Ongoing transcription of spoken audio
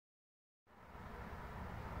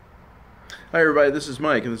Hi everybody, this is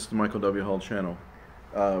Mike and this is the Michael W. Hall channel.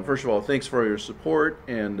 First of all, thanks for your support,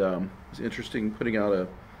 and it's interesting putting out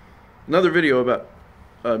another video about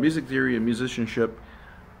music theory and musicianship.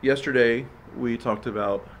 Yesterday we talked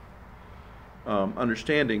about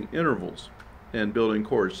understanding intervals and building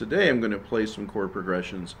chords. Today I'm going to play some chord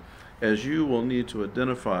progressions as you will need to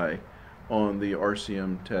identify on the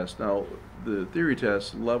RCM test. Now the theory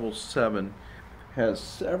test, level 7, has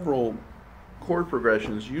several chord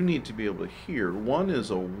progressions you need to be able to hear. One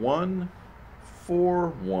is a 1-4-1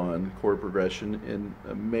 chord progression in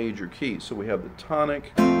a major key. So we have the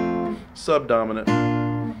tonic, subdominant.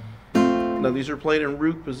 Now these are played in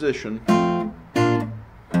root position. Here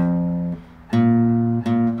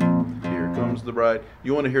comes the bride.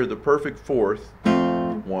 You want to hear the perfect fourth.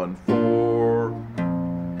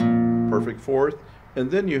 1-4, perfect fourth,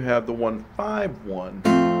 and then you have the 1-5-1.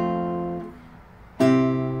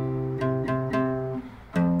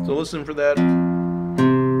 So listen for that.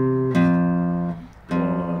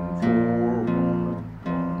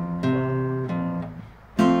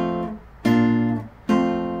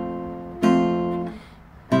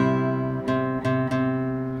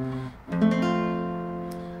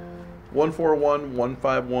 1-4-1,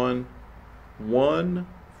 1-5-1,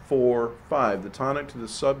 1-4-5. The tonic to the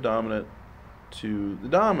subdominant to the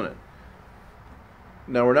dominant.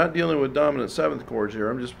 Now we're not dealing with dominant seventh chords here.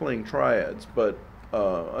 I'm just playing triads, but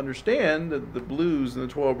understand that the blues and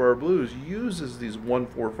the 12-bar blues uses these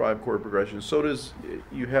 1-4-5 chord progressions. So does,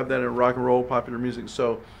 you have that in rock and roll, popular music.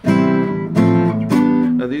 So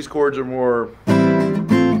now these chords are more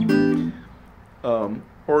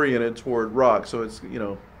oriented toward rock, so it's, you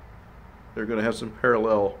know, they're going to have some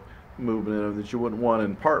parallel movement in them that you wouldn't want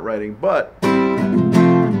in part writing, but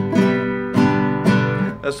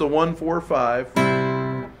that's the 1-4-5.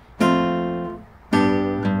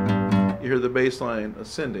 You hear the bass line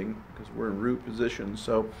ascending because we're in root position.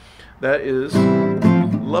 So that is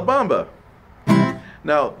La Bamba.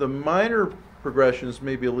 Now the minor progressions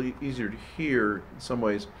may be a little easier to hear in some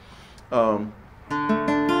ways.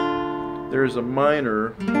 There's a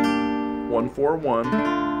minor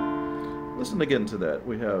 1-4-1. Listen again to that.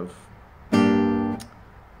 We have,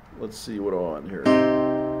 let's see what on here.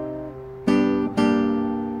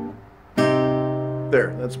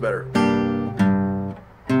 There, that's better.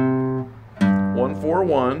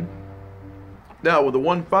 1-4-1. Now with the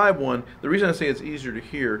 1-5-1, the reason I say it's easier to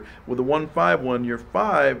hear, with the 1-5-1, your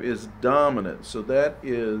 5 is dominant, so that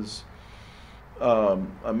is a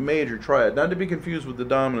major triad. Not to be confused with the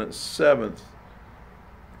dominant seventh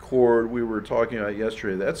chord we were talking about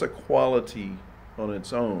yesterday. That's a quality on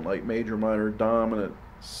its own, like major, minor, dominant,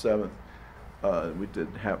 seventh. We did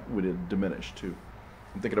diminished too.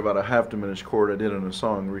 I'm thinking about a half diminished chord I did in a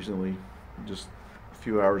song recently, just a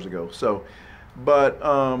few hours ago. So, but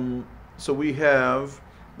so we have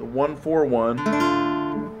the 1-4-1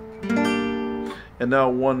 and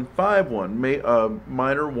now 1-5-1,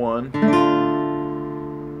 minor 1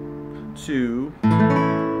 to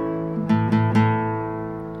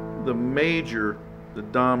the major, the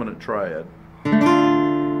dominant triad.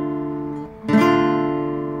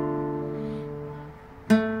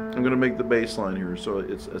 I'm going to make the bass line here so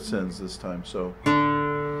it ascends this time. So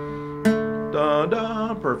da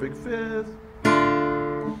da, perfect fifth.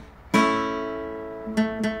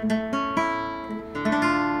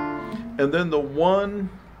 And then the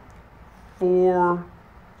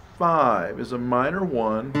 1-4-5 is a minor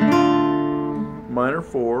 1, minor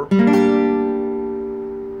 4, and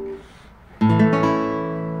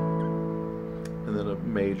then a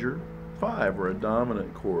major 5, or a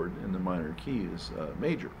dominant chord in the minor key is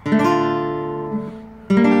major.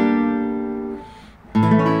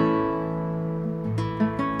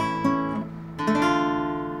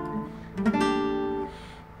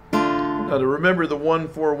 Now to remember the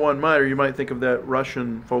 1-4-1 minor, you might think of that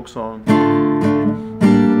Russian folk song,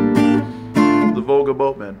 the Volga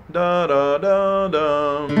Boatman. Da da da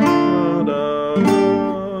da da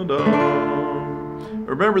da da.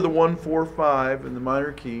 Remember the 1-4-5 in the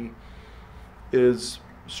minor key is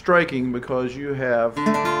striking because you have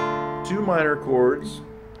two minor chords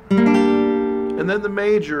and then the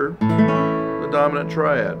major, the dominant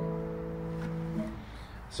triad.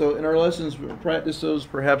 So in our lessons, we'll practice those.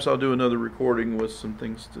 Perhaps I'll do another recording with some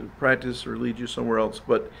things to practice or lead you somewhere else.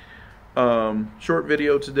 But short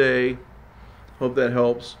video today. Hope that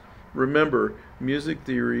helps. Remember, music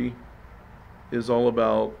theory is all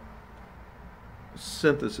about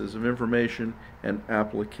synthesis of information and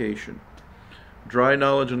application. Dry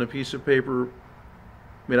knowledge on a piece of paper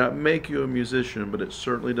may not make you a musician, but it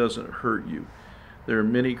certainly doesn't hurt you. There are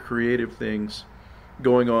many creative things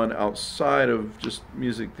going on outside of just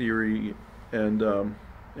music theory and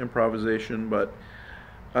improvisation. But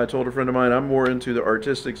I told a friend of mine I'm more into the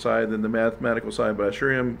artistic side than the mathematical side, but I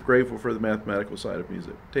sure am grateful for the mathematical side of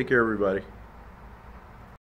music. Take care, everybody.